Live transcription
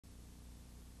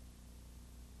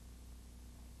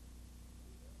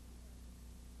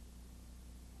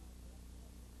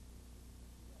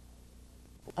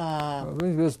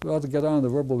We're just about to get on to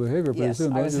verbal behavior pretty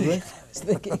soon, don't you think? I was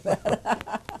thinking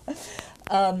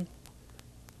that.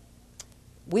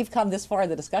 We've come this far in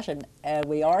the discussion, and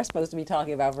we are supposed to be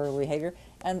talking about verbal behavior,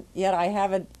 and yet I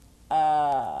haven't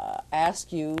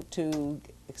asked you to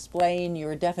explain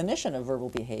your definition of verbal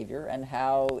behavior and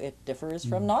how it differs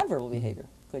from nonverbal behavior.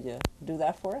 Could you do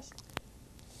that for us?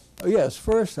 Yes.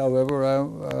 First, however,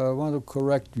 I want to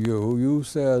correct you. You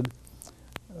said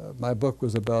my book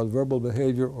was about verbal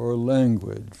behavior or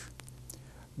language.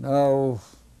 Now,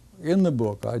 in the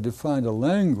book, I defined a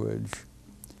language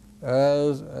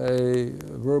as a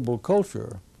verbal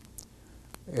culture.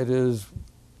 It is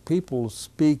people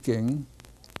speaking,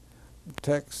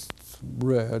 texts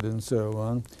read, and so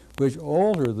on, which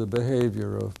alter the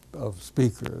behavior of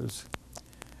speakers.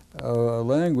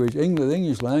 Language, the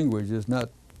English language is not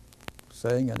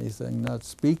saying anything, not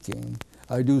speaking.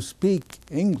 I do speak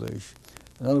English.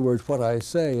 In other words, what I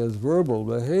say as verbal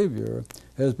behavior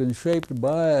has been shaped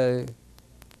by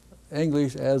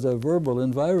English as a verbal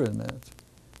environment.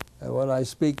 When I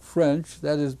speak French,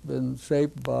 that has been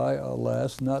shaped by,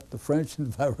 alas, not the French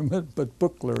environment, but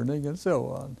book learning and so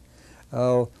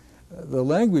on. The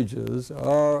languages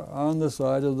are on the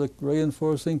side of the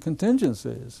reinforcing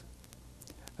contingencies.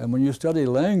 And when you study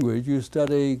language, you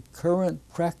study current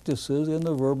practices in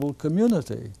the verbal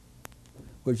community,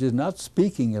 which is not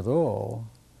speaking at all,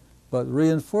 but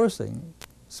reinforcing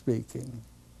speaking.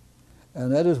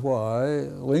 And that is why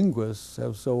linguists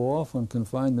have so often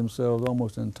confined themselves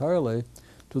almost entirely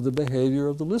to the behavior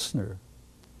of the listener.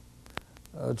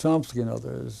 Chomsky and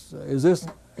others, is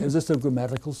this a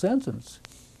grammatical sentence?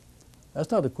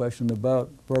 That's not a question about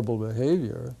verbal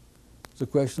behavior. It's a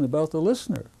question about the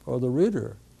listener or the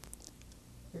reader.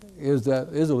 Is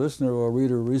a listener or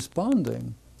reader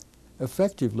responding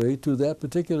effectively to that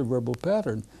particular verbal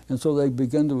pattern? And so they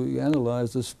begin to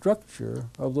analyze the structure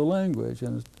of the language,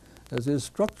 and as is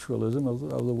structuralism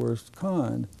of the worst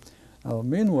kind.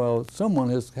 Meanwhile, someone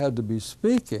has had to be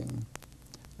speaking,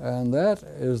 and that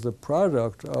is the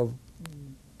product of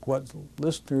what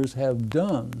listeners have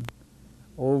done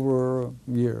over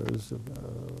years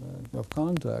of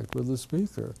contact with the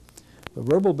speaker. The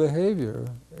verbal behavior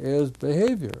is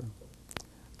behavior.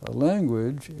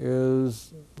 Language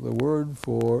is the word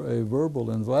for a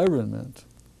verbal environment,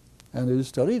 and it is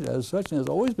studied as such, and has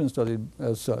always been studied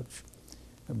as such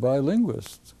by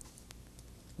linguists.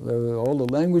 All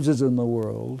the languages in the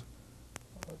world,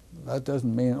 that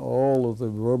doesn't mean all of the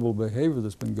verbal behavior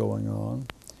that's been going on.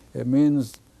 It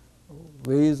means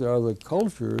these are the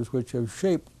cultures which have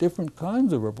shaped different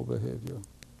kinds of verbal behavior.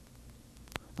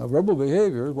 Now, verbal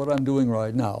behavior is what I'm doing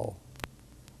right now.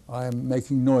 I'm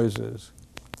making noises,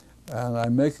 and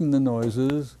I'm making the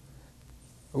noises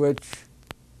which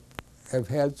have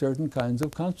had certain kinds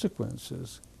of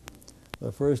consequences.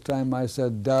 The first time I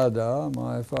said Dada,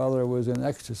 my father was in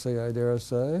ecstasy, I dare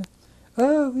say.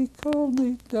 Oh, he called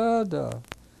me Dada.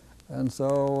 And so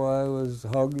I was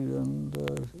hugged and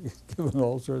given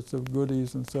all sorts of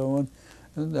goodies and so on.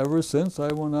 And ever since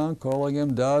I went on calling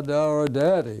him Dada or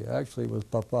Daddy. Actually it was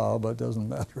Papa, but it doesn't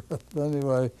matter. But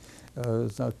anyway,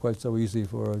 it's not quite so easy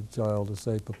for a child to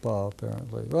say Papa,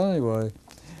 apparently. But anyway,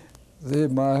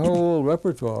 my whole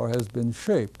repertoire has been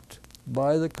shaped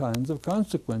by the kinds of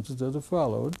consequences that have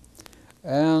followed,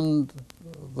 and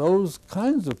those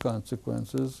kinds of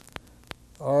consequences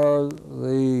are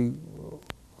the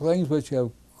things which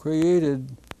have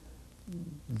created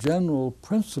general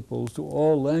principles to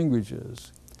all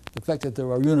languages. The fact that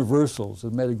there are universals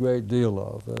is made a great deal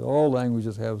of, that all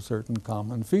languages have certain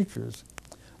common features.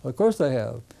 Of course they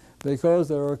have, because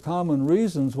there are common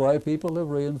reasons why people have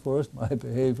reinforced my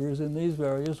behaviors in these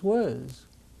various ways.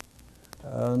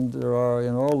 And there are,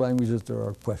 in all languages, there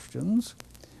are questions.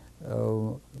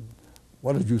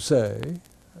 What did you say?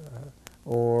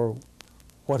 Or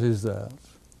what is that?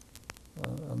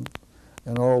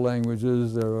 In all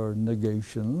languages, there are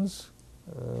negations.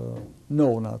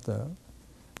 No, not that.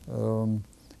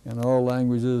 In all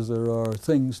languages, there are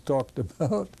things talked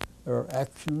about, there are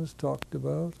actions talked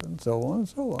about, and so on and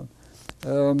so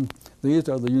on. These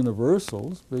are the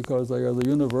universals because they are the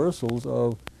universals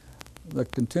of the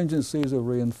contingencies of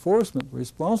reinforcement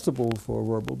responsible for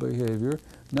verbal behavior,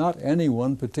 not any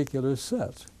one particular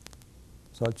set,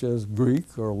 such as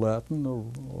Greek or Latin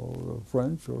or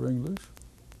French or English.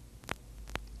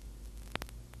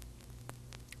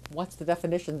 What's the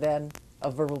definition then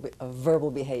of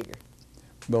verbal behavior?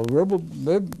 Well,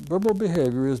 verbal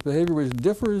behavior is behavior which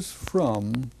differs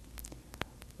from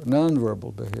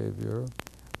nonverbal behavior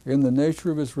in the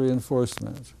nature of its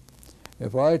reinforcement.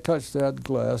 If I touch that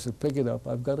glass and pick it up,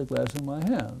 I've got a glass in my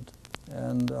hand.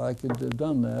 and I could have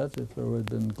done that if there had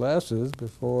been glasses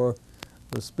before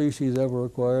the species ever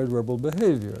acquired verbal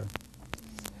behavior.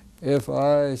 If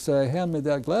I say, hand me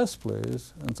that glass,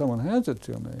 please, and someone hands it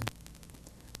to me,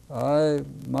 my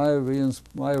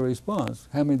response,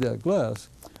 hand me that glass,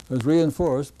 is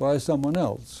reinforced by someone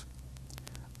else.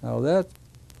 Now that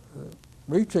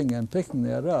reaching and picking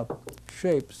that up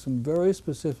shapes some very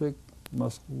specific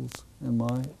muscles in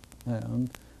my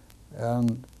hand,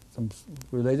 and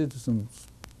related to some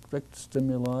strict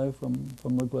stimuli from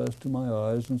the glass to my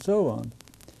eyes, and so on.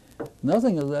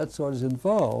 Nothing of that sort is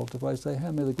involved if I say,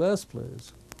 hand me the glass,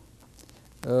 please.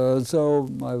 So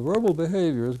my verbal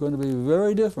behavior is going to be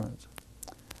very different.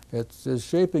 It's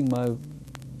shaping my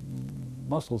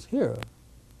muscles here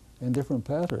in different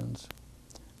patterns,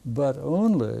 but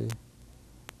only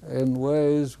in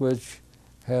ways which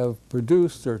have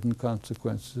produced certain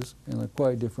consequences in a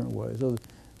quite different way. So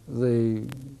the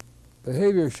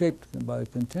behavior shaped by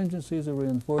contingencies of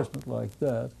reinforcement like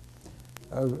that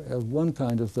as one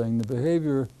kind of thing. The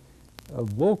behavior of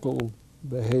vocal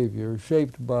behavior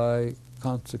shaped by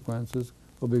consequences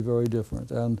will be very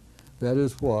different. And that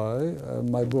is why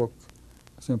my book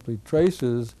simply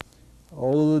traces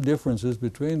all of the differences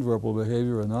between verbal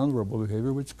behavior and nonverbal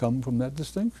behavior which come from that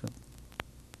distinction.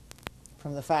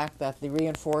 From the fact that the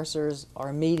reinforcers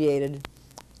are mediated,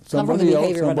 Somebody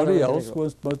else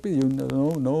must be.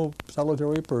 No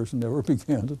solitary person ever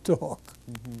began to talk.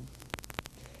 Mm-hmm.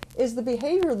 Is the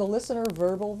behavior of the listener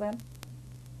verbal then?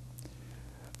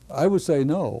 I would say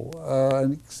no,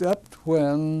 except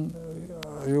when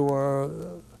you are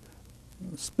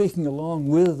speaking along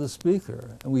with the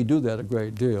speaker, and we do that a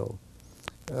great deal.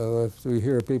 If we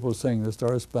hear people sing the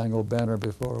Star-Spangled Banner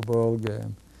before a ball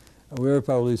game, we're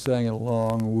probably saying it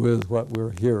along with what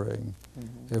we're hearing,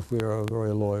 if we are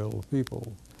very loyal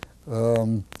people.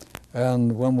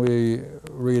 And when we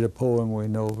read a poem we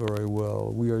know very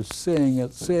well, we are saying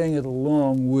it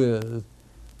along with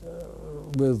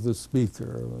the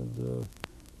speaker.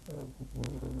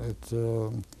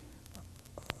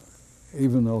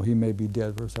 Even though he may be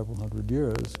dead for several hundred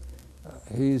years,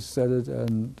 he said it,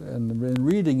 and in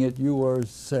reading it, you are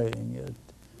saying it.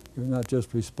 You're not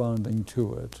just responding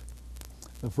to it.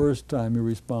 The first time you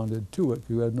responded to it,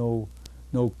 you had no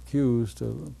cues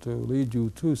to lead you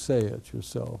to say it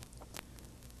yourself.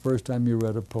 First time you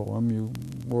read a poem, you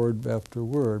word after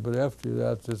word, but after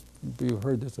that, you've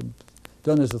heard this,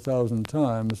 done this 1,000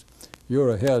 times, you're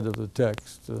ahead of the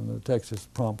text, and the text is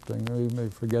prompting, or you may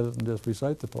forget it and just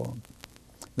recite the poem.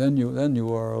 Then you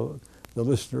are the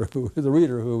listener, the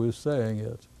reader who is saying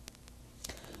it.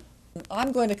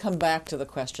 I'm going to come back to the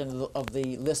question of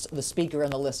the speaker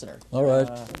and the listener. All right.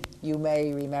 You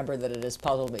may remember that it has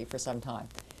puzzled me for some time.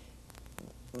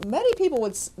 Many people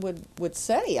would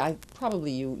say,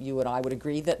 probably you and I would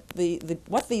agree, that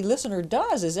what the listener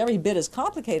does is every bit as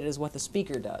complicated as what the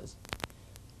speaker does.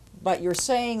 But you're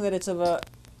saying that it's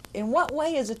in what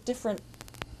way is it different,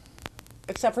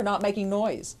 except for not making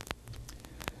noise?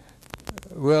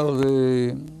 Well,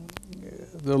 the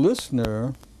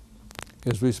listener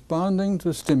is responding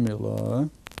to stimuli.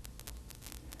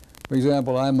 For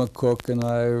example, I'm a cook, and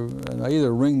I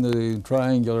either ring the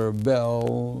triangular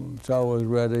bell, chow is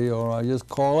ready, or I just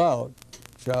call out,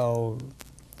 chow.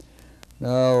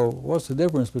 Now, what's the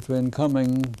difference between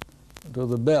coming to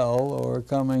the bell or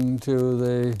coming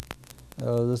to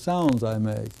the sounds I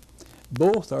make?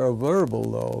 Both are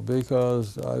verbal, though,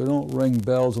 because I don't ring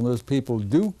bells unless people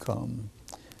do come.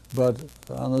 But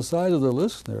on the side of the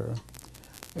listener,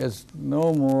 it's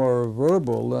no more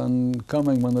verbal than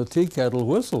coming when the tea kettle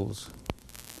whistles.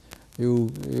 You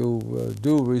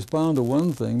do respond to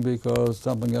one thing because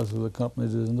something else has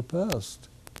accompanied it in the past.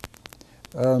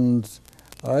 And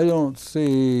I don't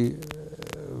see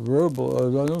I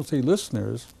don't see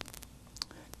listeners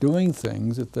doing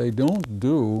things that they don't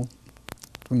do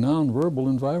to nonverbal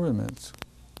environments.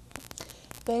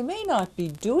 They may not be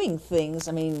doing things,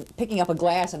 I mean, picking up a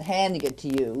glass and handing it to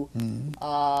you,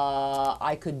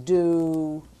 I could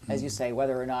do, as you say,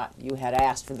 whether or not you had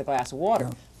asked for the glass of water.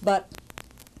 Yeah. But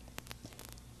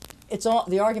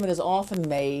the argument is often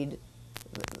made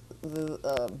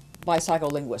by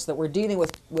psycholinguists that we're dealing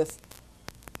with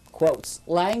quotes,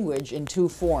 language in two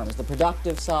forms, the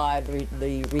productive side,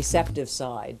 the receptive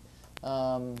side,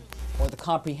 or the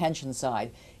comprehension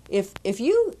side. If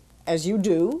you, as you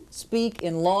do, speak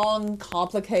in long,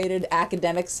 complicated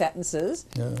academic sentences,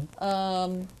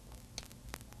 I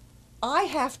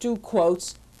have to,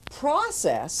 quotes,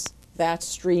 process that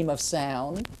stream of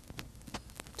sound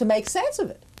to make sense of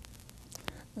it.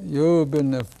 You've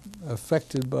been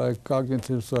affected by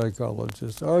cognitive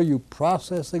psychologists. Are you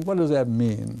processing? What does that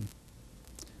mean?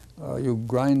 Are you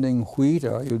grinding wheat?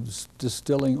 Are you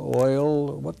distilling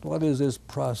oil? What is this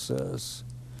process?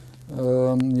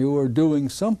 You are doing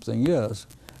something, yes.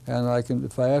 And I can,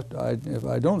 if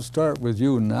I don't start with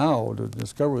you now to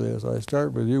discover this, I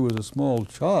start with you as a small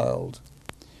child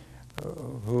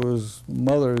whose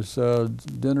mother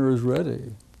said, "Dinner is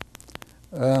ready,"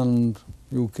 and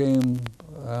you came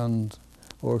and,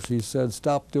 or she said,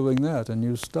 "Stop doing that," and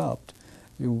you stopped.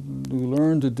 You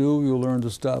learn to do, you learn to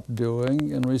stop doing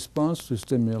in response to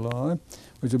stimuli,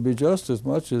 which would be just as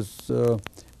much as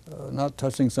not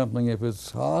touching something if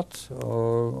it's hot,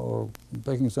 or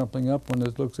picking something up when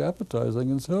it looks appetizing,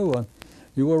 and so on.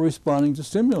 You are responding to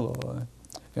stimuli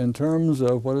in terms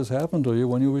of what has happened to you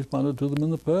when you responded to them in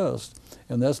the past.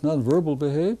 And that's not verbal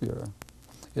behavior.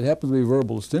 It happens to be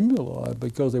verbal stimuli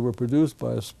because they were produced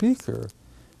by a speaker,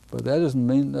 but that doesn't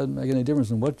make any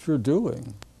difference in what you're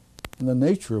doing, in the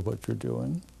nature of what you're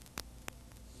doing.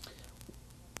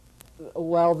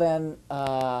 Well then,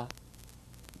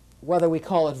 whether we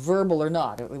call it verbal or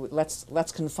not,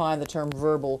 let's confine the term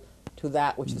verbal to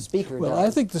that which the speaker does. Well, I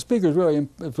think the speaker is very,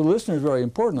 for the listener, is very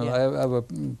important. Yeah. I have a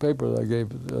paper that I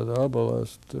gave at the Hubble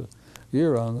last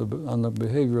year on the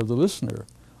behavior of the listener.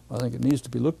 I think it needs to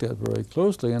be looked at very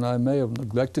closely, and I may have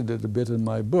neglected it a bit in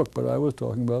my book, but I was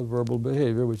talking about verbal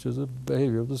behavior, which is the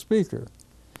behavior of the speaker.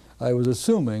 I was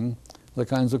assuming the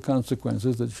kinds of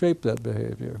consequences that shape that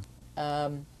behavior.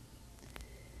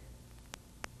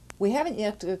 We haven't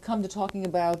yet come to talking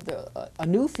about a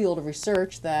new field of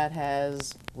research that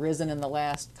has risen in the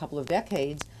last couple of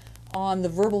decades on the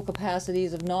verbal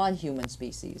capacities of non-human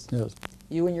species. Yes.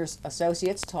 You and your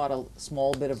associates taught a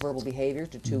small bit of verbal behavior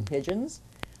to two pigeons.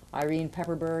 Irene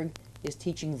Pepperberg is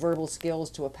teaching verbal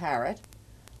skills to a parrot.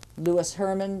 Louis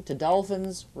Herman to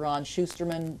dolphins. Ron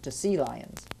Schusterman to sea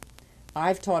lions.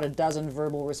 I've taught a dozen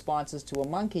verbal responses to a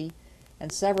monkey,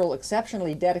 and several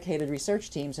exceptionally dedicated research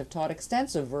teams have taught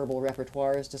extensive verbal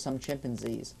repertoires to some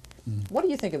chimpanzees. What do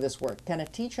you think of this work? Can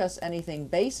it teach us anything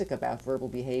basic about verbal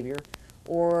behavior,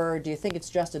 or do you think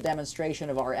it's just a demonstration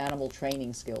of our animal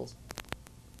training skills?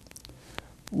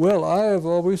 Well, I have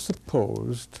always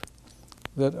supposed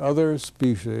that other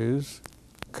species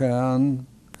can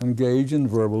engage in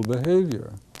verbal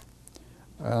behavior.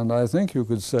 And I think you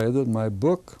could say that my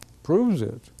book proves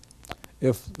it,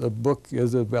 if the book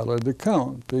is a valid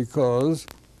account, because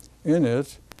in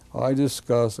it I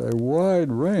discuss a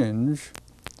wide range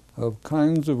of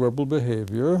kinds of verbal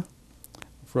behavior,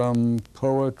 from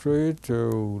poetry to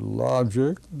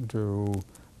logic to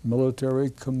military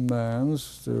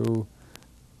commands to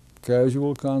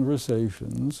casual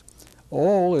conversations,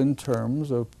 all in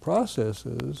terms of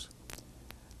processes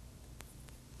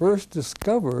first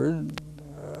discovered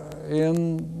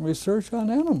in research on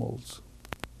animals.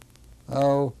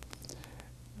 Now,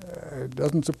 it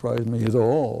doesn't surprise me at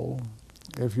all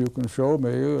if you can show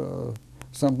me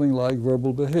something like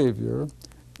verbal behavior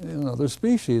in other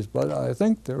species, but I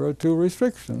think there are two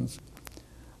restrictions.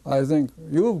 I think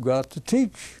you've got to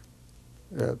teach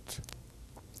it,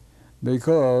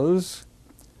 because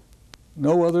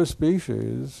no other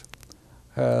species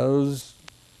has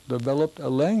developed a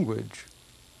language.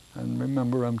 And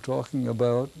remember, I'm talking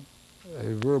about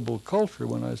a verbal culture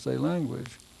when I say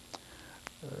language.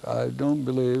 I don't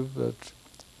believe that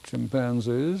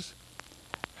chimpanzees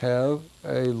have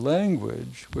a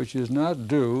language which is not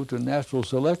due to natural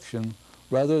selection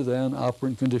rather than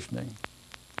operant conditioning.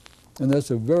 And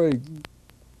that's a very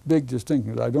big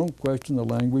distinction. I don't question the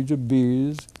language of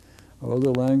bees or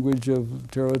the language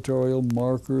of territorial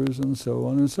markers and so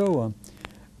on and so on.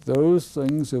 Those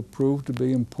things have proved to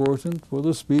be important for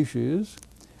the species,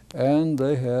 and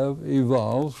they have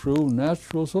evolved through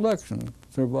natural selection,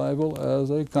 survival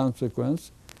as a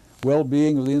consequence,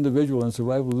 well-being of the individual and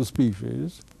survival of the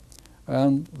species,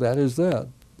 and that is that.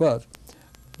 But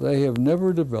they have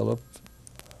never developed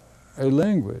a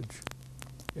language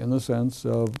in the sense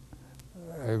of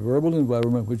a verbal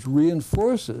environment which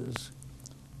reinforces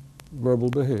verbal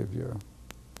behavior.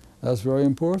 That's very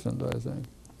important, I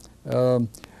think.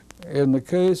 In the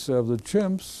case of the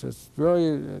chimps, it's very,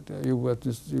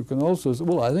 you can also,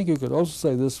 well, I think you could also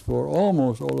say this for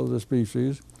almost all of the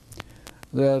species,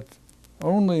 that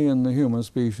only in the human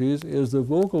species is the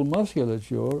vocal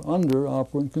musculature under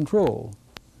operant control.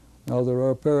 Now, there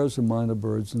are parrots and minor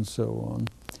birds and so on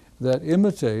that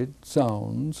imitate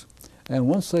sounds, and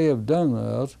once they have done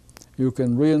that, you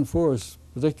can reinforce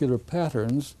particular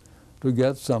patterns to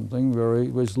get something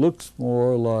which looks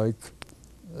more like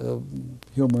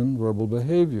human verbal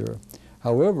behavior.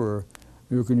 However,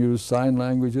 You can use sign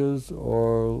languages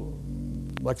or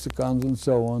lexicons and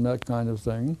so on, that kind of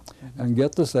thing, and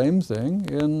get the same thing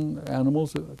in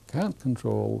animals that can't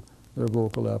control their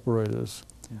vocal apparatus.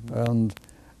 And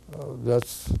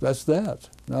that's that.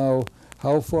 Now,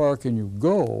 how far can you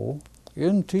go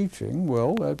in teaching?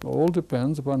 Well, that all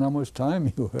depends upon how much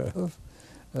time you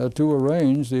have to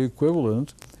arrange the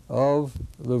equivalent of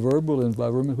the verbal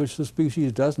environment which the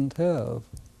species doesn't have.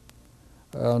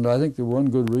 And I think the one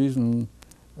good reason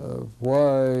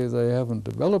why they haven't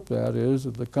developed that is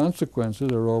that the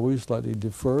consequences are always slightly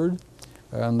deferred,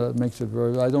 and that makes it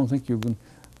very, I don't think you can,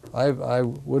 I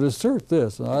would assert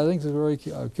this, and I think it's very,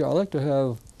 I'd like to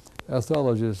have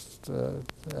ethologists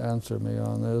answer me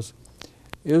on this.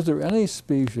 Is there any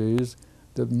species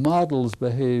that models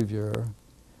behavior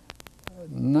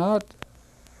not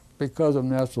because of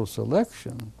natural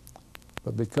selection,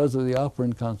 but because of the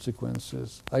operant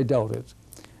consequences? I doubt it.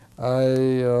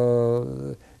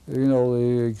 You know,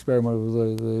 the experiment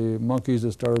with the monkeys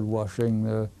that started washing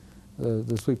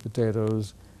the sweet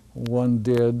potatoes. One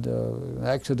did, an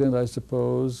accident, I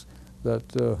suppose,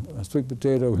 that a sweet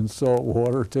potato in salt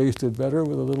water tasted better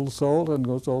with a little salt and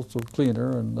was also cleaner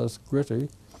and less gritty.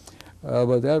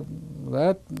 But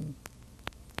that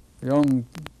young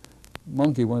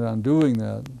monkey went on doing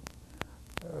that.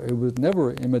 It was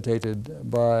never imitated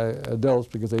by adults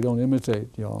because they don't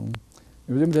imitate young.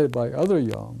 It was imitated by other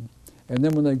young. And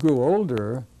then when they grew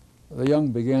older, the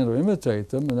young began to imitate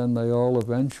them, and then they all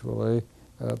eventually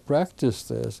practiced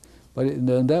this. But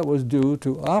then that was due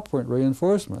to operant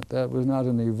reinforcement. That was not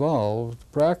an evolved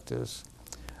practice,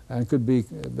 and could be,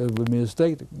 it would be a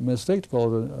mistake to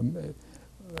call it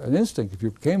an instinct. If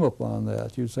you came upon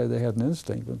that, you'd say they had an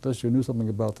instinct, unless you knew something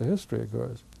about the history, of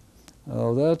course.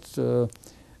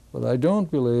 But I don't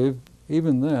believe,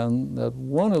 even then, that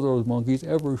one of those monkeys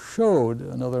ever showed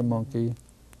another monkey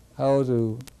how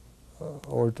to,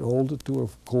 or to hold it to, or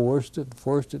coerced it,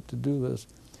 forced it to do this.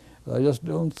 I just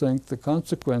don't think the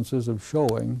consequences of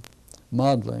showing,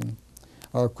 modeling,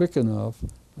 are quick enough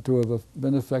to have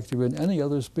been effective in any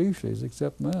other species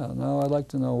except man. Now, I'd like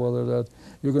to know whether that,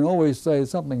 you can always say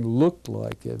something looked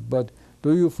like it, but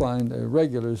do you find a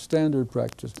regular standard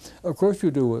practice? Of course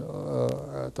you do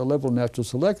at the level of natural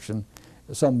selection.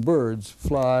 Some birds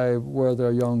fly where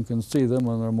their young can see them,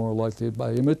 and they're more likely,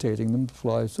 by imitating them, to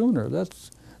fly sooner.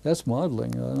 That's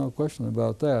modeling, no question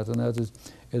about that. And that is,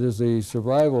 it is the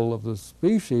survival of the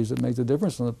species that makes the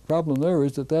difference. And the problem there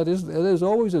is that it is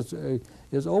always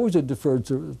a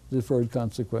deferred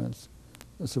consequence.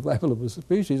 The survival of a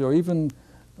species, or even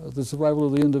the survival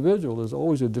of the individual, is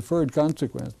always a deferred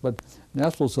consequence. But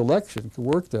natural selection can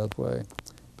work that way.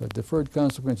 But deferred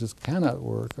consequences cannot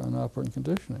work on operant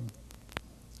conditioning.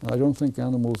 I don't think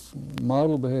animals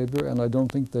model behavior, and I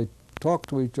don't think they talk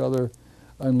to each other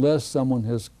unless someone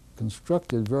has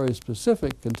constructed very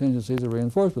specific contingencies of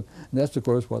reinforcement. And that's, of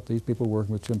course, what these people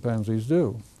working with chimpanzees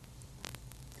do.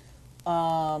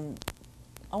 I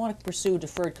want to pursue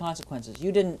deferred consequences.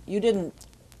 You didn't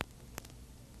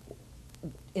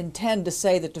intend to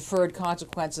say that deferred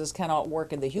consequences cannot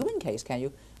work in the human case, can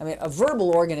you? I mean, a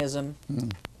verbal organism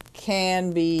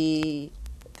can be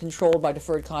controlled by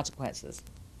deferred consequences.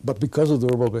 But because of the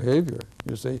verbal behavior,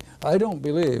 you see, I don't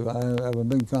believe, I have a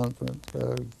big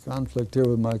conflict here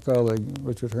with my colleague,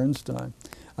 Richard Herrnstein.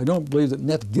 I don't believe that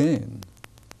net gain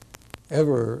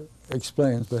ever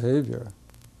explains behavior.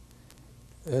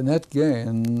 Net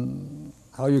gain,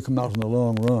 how you come out in the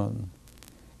long run,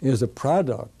 is a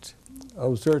product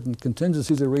of certain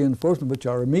contingencies of reinforcement which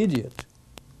are immediate.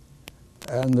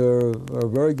 And there are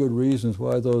very good reasons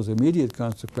why those immediate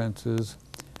consequences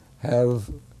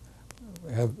have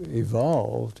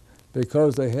evolved,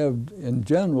 because they have, in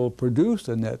general, produced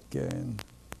a net gain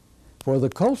for the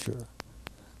culture.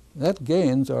 Net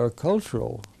gains are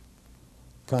cultural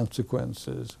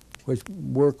consequences which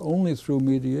work only through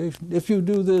mediation. If you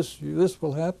do this, this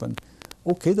will happen.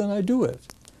 Okay, then I do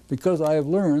it, because I have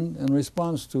learned in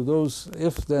response to those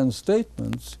if-then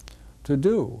statements to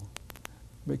do,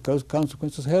 because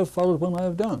consequences have followed when I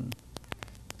have done.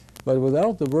 But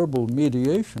without the verbal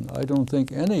mediation, I don't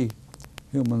think any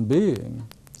human being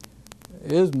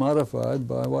is modified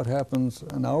by what happens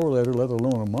an hour later, let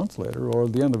alone a month later, or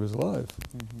at the end of his life.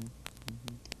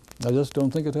 I just don't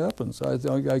think it happens.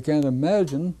 I can't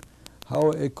imagine how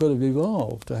it could have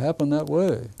evolved to happen that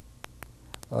way.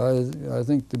 I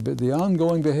think the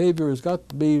ongoing behavior has got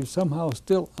to be somehow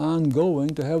still ongoing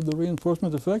to have the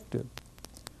reinforcement effective.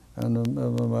 And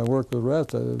my work with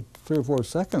rats, 3 or 4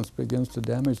 seconds begins to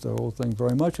damage the whole thing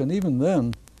very much. And even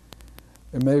then,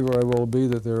 it may very well be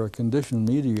that there are conditioned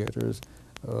mediators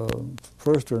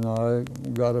Forster and I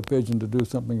got a pigeon to do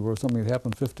something where something had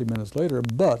happened 50 minutes later,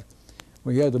 but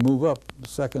we had to move up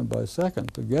second by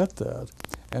second to get that.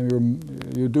 And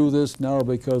you do this now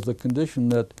because the condition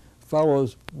that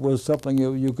follows was something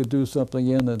you could do something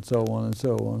in, and so on and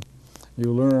so on.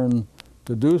 You learn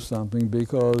to do something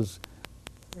because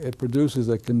it produces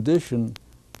a condition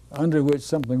under which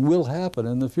something will happen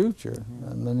in the future. Mm-hmm.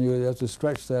 And then you have to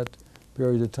stretch that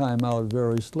period of time out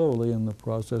very slowly in the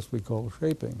process we call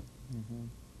shaping. Mm-hmm.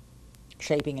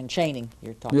 Shaping and chaining,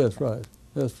 you're talking Yes, about. right.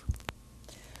 Yes.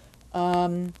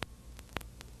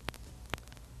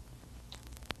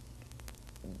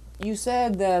 You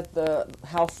said that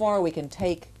how far we can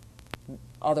take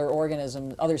other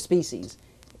organisms, other species,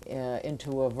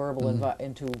 into a verbal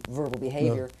into verbal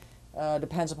behavior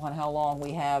depends upon how long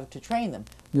we have to train them.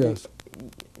 Yes.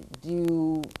 Do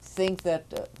you think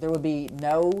that there would be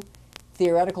no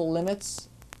theoretical limits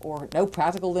or no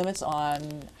practical limits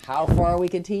on how far we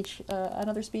can teach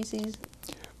another species?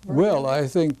 Well, I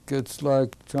think it's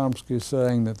like Chomsky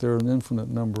saying that there are an infinite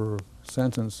number of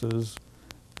sentences,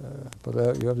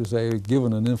 but you have to say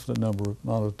given an infinite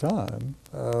amount of time.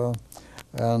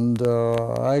 And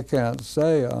I can't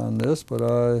say on this, but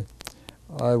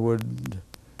I would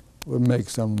make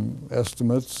some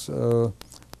estimates. There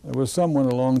was someone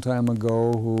a long time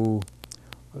ago who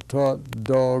taught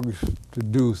dogs to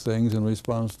do things in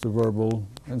response to verbal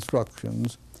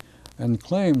instructions, and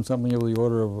claimed something of the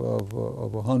order of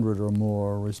 100 or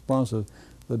more responses.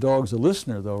 The dog's a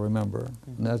listener, though, remember,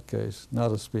 in that case,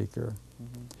 not a speaker.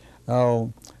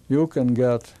 Now, you can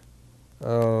get,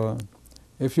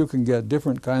 if you can get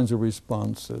different kinds of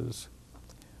responses,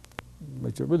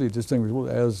 which are really distinguishable,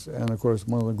 and of course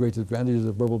one of the great advantages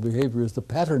of verbal behavior is the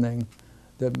patterning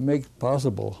that makes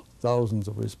possible thousands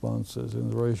of responses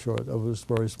in a very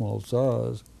small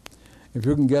size. If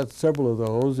you can get several of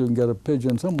those, you can get a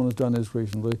pigeon, someone has done this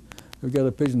recently, you get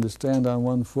a pigeon to stand on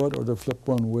one foot or to flip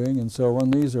one wing and so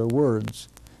on. These are words.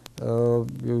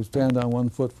 You stand on one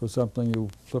foot for something, you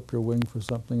flip your wing for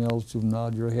something else, you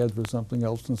nod your head for something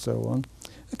else, and so on.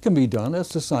 It can be done.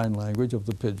 That's the sign language of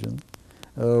the pigeon.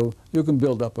 You can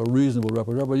build up a reasonable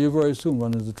repertoire, but you very soon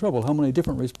run into trouble. How many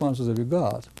different responses have you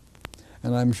got?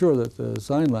 And I'm sure that the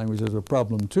sign language is a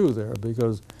problem too there,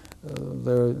 because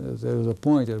there's a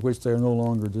point at which they're no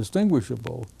longer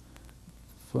distinguishable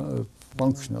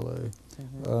functionally.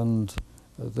 And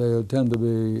they tend to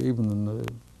be, even in the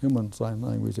human sign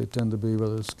language, they tend to be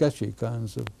rather sketchy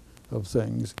kinds of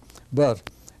things. But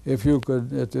if you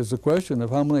could, it is a question of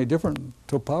how many different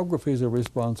topographies of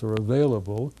response are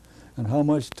available, and how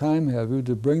much time have you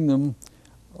to bring them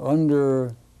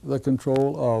under the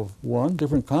control of, one,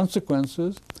 different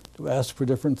consequences, to ask for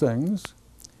different things,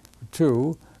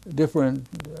 two, different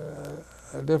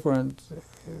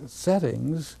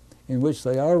settings in which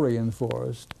they are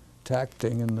reinforced,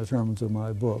 tacting in the terms of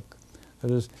my book.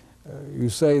 That is, you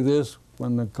say this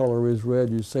when the color is red,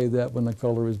 you say that when the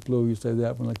color is blue, you say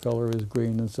that when the color is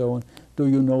green, and so on. Do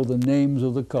you know the names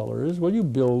of the colors? Well, you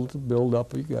build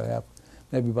up. You have,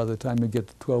 maybe by the time you get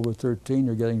to 12 or 13,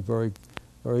 you're getting very,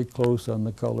 very close on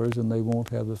the colors, and they won't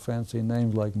have the fancy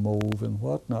names like mauve and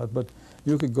whatnot. But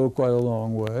you could go quite a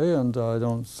long way, and I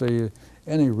don't see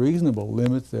any reasonable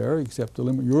limit there, except the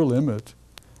limit, your limit,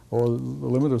 or the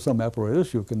limit of some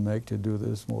apparatus you can make to do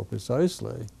this more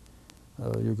precisely.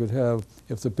 You could have,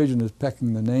 if the pigeon is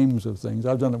pecking the names of things,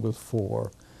 I've done it with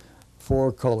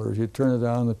four colors. You turn it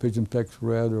on, the pigeon pecks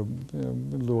red or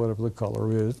whatever the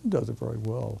color is, it does it very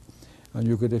well. And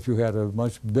you could, if you had a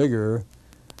much bigger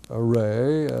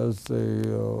array, as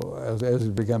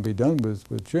it can be done with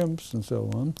chimps and so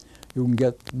on, you can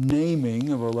get naming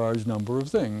of a large number of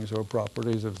things or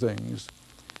properties of things.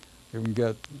 You can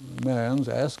get commands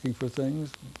asking for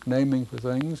things, naming for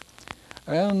things,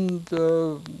 and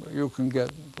you can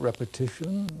get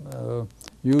repetition.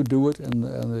 You do it and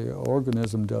the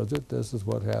organism does it. This is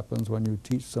what happens when you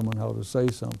teach someone how to say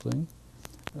something.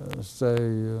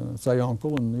 Say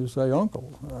uncle, and you say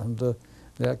uncle. And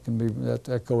that can be that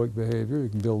echoic behavior. You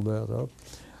can build that up.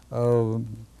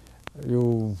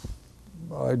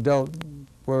 I doubt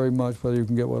very much whether you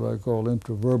can get what I call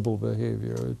intraverbal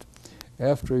behavior.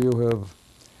 After you have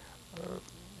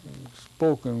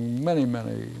spoken many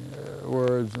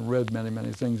words and read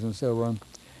many things and so on,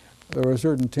 there are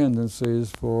certain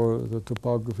tendencies for the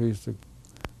topographies to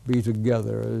be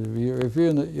together.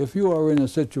 If you are in a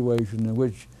situation in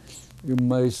which you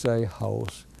may say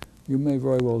house, you may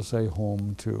very well say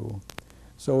home too.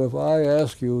 So if I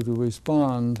ask you to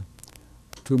respond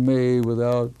to me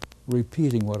without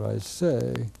repeating what I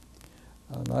say,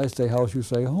 and I say house, you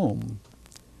say home.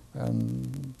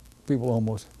 And people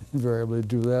almost invariably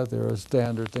do that. There are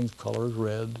standard things, colors,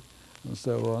 red, and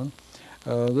so on.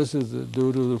 This is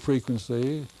due to the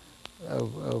frequency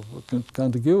of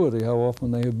contiguity, how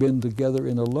often they have been together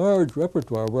in a large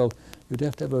repertoire. Well, you'd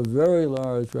have to have a very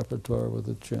large repertoire with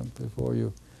a chimp before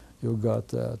you got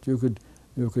that. You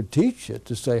could teach it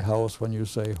to say house when you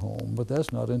say home, but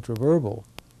that's not intraverbal.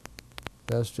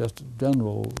 That's just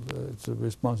general. It's a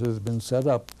response that has been set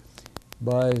up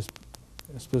by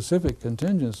specific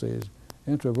contingencies.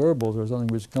 Intraverbals are something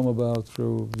which come about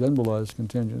through generalized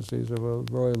contingencies of a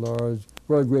very large,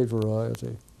 very great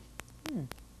variety.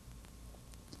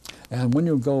 And when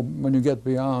you get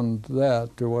beyond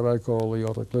that to what I call the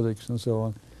autoclitics and so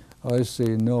on, I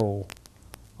see no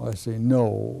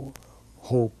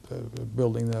hope of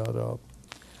building that up.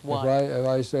 Why? If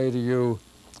I say to you,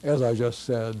 as I just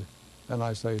said, and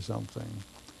I say something,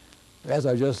 as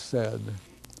I just said,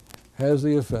 has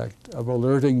the effect of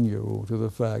alerting you to the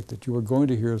fact that you are going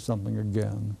to hear something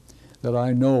again that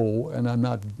I know, and I'm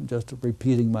not just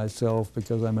repeating myself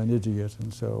because I'm an idiot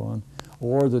and so on,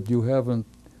 or that you haven't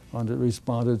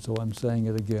responded, so I'm saying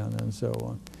it again and so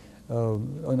on.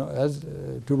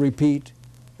 To repeat,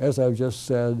 as I've just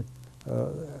said,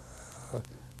 those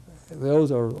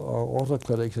are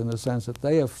autoclitics in the sense that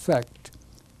they affect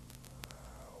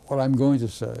what I'm going to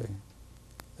say.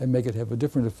 They make it have a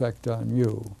different effect on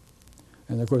you.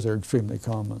 And of course they're extremely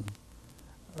common.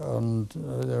 And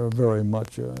they're very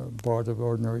much a part of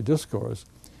ordinary discourse.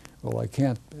 Well, I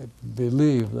can't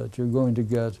believe that you're going to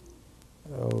get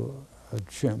a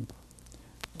chimp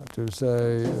to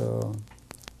say,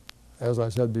 as I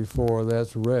said before,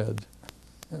 that's red,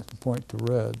 point to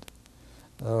red.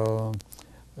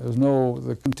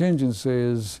 The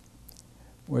contingencies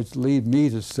which lead me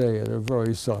to say it are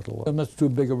very subtle. And that's too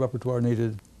big a repertoire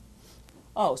needed.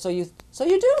 Oh, so you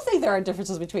do think there are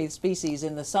differences between species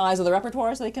in the size of the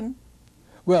repertoires they can?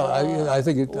 Well, I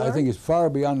think it's far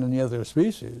beyond any other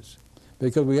species,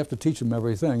 because we have to teach them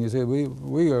everything. You see,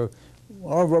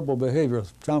 our verbal behavior.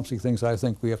 Chomsky thinks I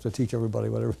think we have to teach everybody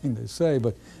what everything they say,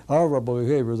 but our verbal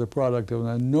behavior is a product of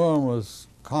an enormous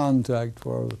contact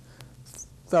for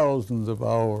thousands of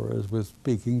hours with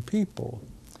speaking people,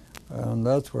 and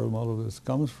that's where a lot of this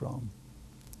comes from.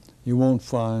 You won't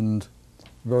find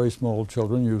very small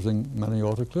children using many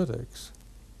autoclitics.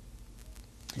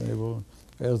 They will,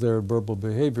 as their verbal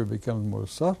behavior becomes more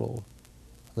subtle,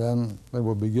 then they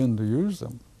will begin to use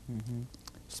them.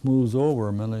 Smooths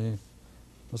over many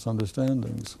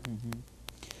misunderstandings.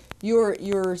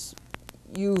 You've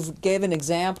given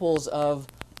examples of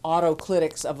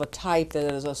autoclitics of a type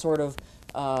that is a sort of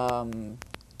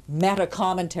meta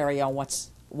commentary on what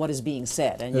is being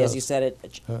said, and as you said,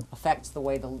 it affects the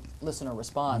way the listener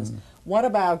responds. What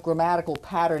about grammatical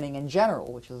patterning in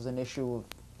general, which is an issue,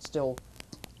 still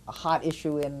a hot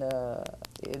issue in the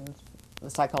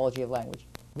psychology of language?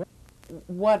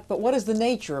 But what is the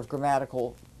nature of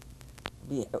grammatical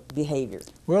behavior?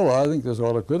 Well, I think this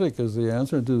autocritic is the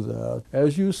answer to that.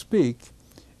 As you speak,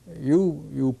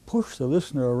 you push the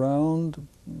listener around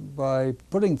by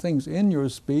putting things in your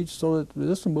speech so that the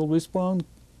listener will respond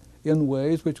in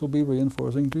ways which will be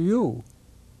reinforcing to you.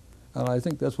 And I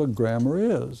think that's what grammar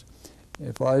is.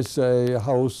 If I say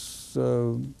house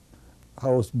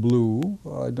blue,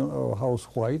 or house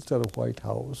white instead of white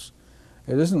house,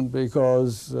 it isn't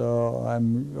because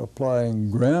I'm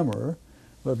applying grammar,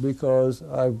 but because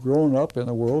I've grown up in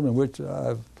a world in which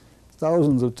I've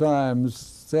thousands of times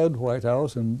said White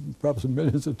House and perhaps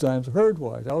millions of times heard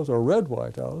White House or read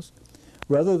White House,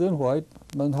 rather than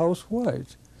house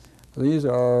white. These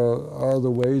are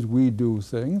the ways we do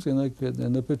things in a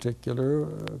particular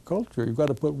culture. You've got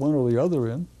to put one or the other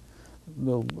in.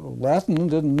 The Latin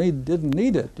didn't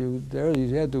need it. You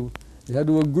had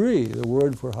to agree. The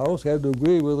word for house had to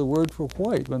agree with the word for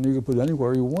white. When you could put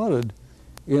anywhere you wanted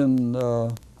in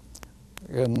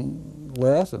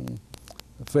Latin.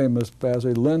 A famous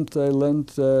passage,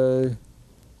 lente,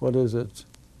 what is it?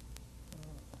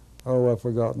 Oh, I've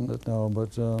forgotten it now,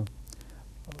 but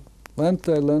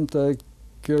lente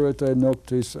curate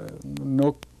noctis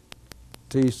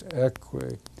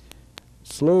equi.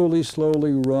 Slowly,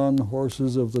 slowly run,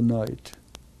 horses of the night.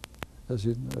 As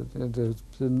the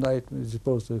night is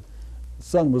supposed to, the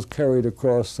sun was carried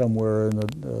across somewhere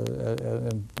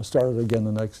and started again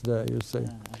the next day, you see.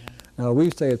 Now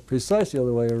we say it precisely the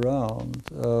other way around.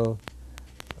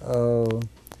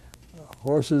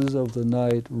 Horses of the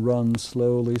night run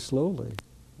slowly, slowly.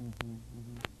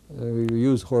 We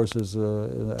use horses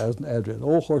as an adjective.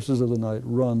 All horses of the night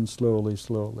run slowly,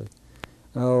 slowly.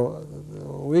 Now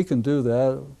we can do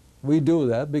that. We do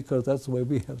that because that's the way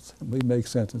we make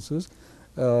sentences,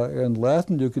 In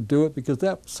Latin, you could do it because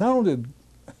that sounded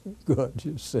good,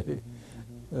 you see.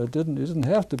 It didn't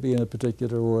have to be in a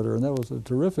particular order, and that was a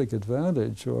terrific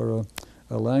advantage. Or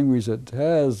a language that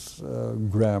has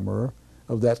grammar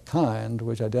of that kind,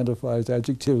 which identifies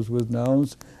adjectives with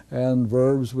nouns and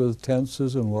verbs with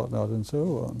tenses and whatnot and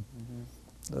so on.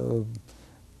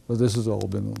 But this has all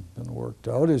been worked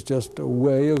out. It's just a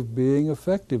way of being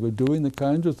effective, of doing the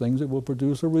kinds of things that will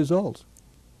produce a result.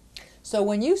 So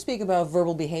when you speak about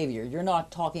verbal behavior, you're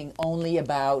not talking only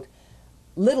about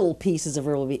little pieces of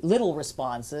little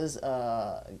responses,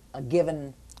 a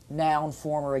given noun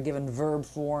form or a given verb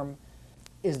form.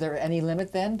 Is there any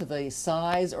limit then to the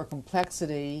size or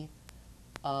complexity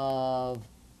of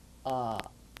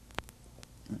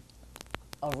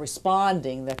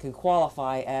responding that could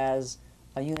qualify as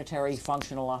a unitary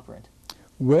functional operant?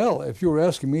 Well, if you were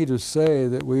asking me to say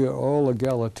that we are all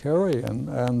egalitarian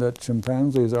and that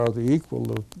chimpanzees are the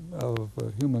equal of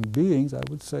human beings, I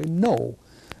would say no.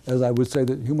 As I would say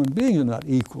that human beings are not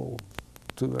equal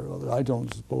to their others. I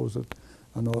don't suppose that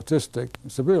an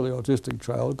severely autistic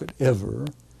child could ever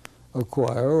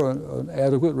acquire an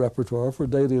adequate repertoire for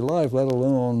daily life, let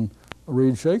alone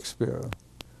read Shakespeare.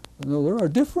 No, there are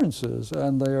differences,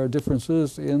 and there are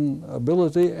differences in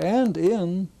ability and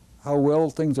in how well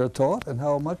things are taught and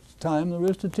how much time there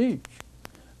is to teach.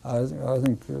 I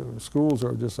think schools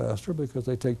are a disaster because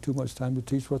they take too much time to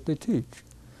teach what they teach.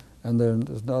 And then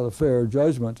it's not a fair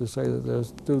judgment to say that their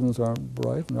students aren't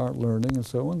bright and aren't learning and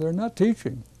so on. They're not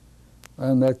teaching.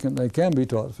 And they can be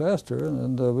taught faster,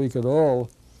 and we could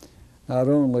all not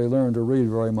only learn to read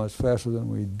very much faster than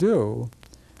we do,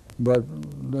 but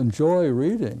enjoy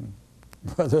reading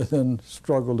rather than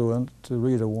struggle to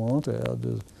read a want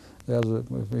ad.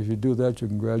 If you do that, you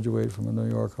can graduate from a New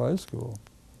York high school.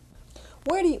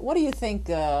 What do you think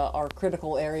are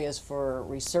critical areas for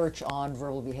research on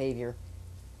verbal behavior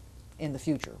in the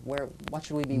future? What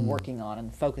should we be working on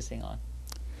and focusing on?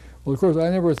 Well, of course, I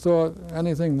never thought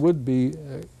anything would be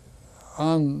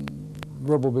on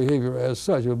verbal behavior as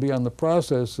such. It would be on the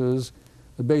processes,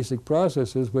 the basic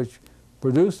processes which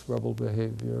produce verbal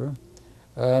behavior.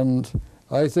 And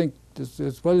I think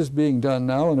it's what is being done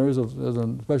now, and there's a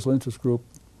special interest group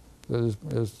that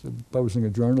is publishing a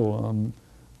journal on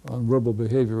verbal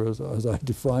behavior as I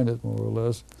define it, more or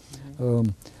less.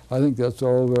 I think that's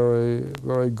all very,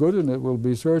 very good, and it will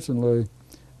be certainly,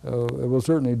 it will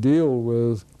certainly deal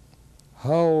with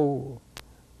how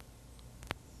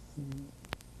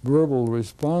verbal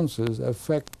responses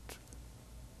affect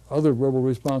other verbal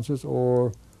responses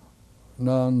or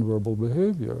non-verbal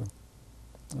behavior.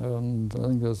 And I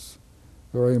think that's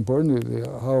very important,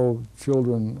 how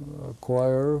children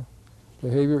acquire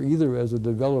behavior, either as a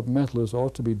developmentalist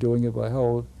ought to be doing it by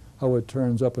how it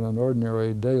turns up in an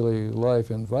ordinary daily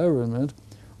life environment,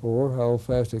 or how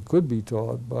fast it could be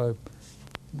taught by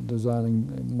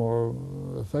designing more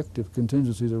effective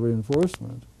contingencies of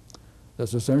reinforcement.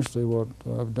 That's essentially what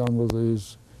I've done with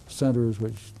these centers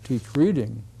which teach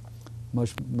reading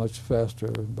much faster,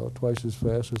 about twice as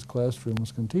fast as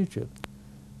classrooms can teach it.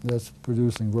 That's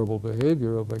producing verbal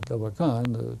behavior of a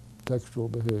kind, textual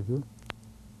behavior.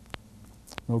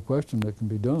 No question that can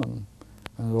be done.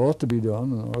 And it ought to be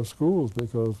done in our schools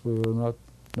because we are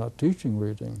not teaching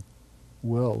reading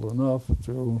well enough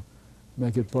to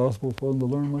make it possible for them to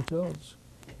learn much else.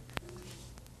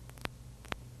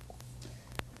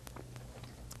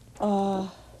 I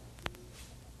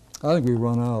think we've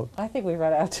run out. I think we've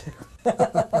run out too.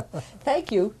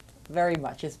 Thank you very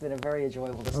much. It's been a very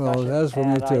enjoyable discussion. Oh, that's for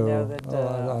me too. And I know that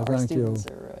our thank students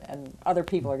you. and other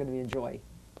people are going to enjoy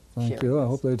Thank sharing you. I this.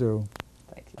 hope they do.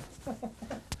 Thank you.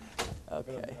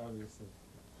 Okay. Obviously.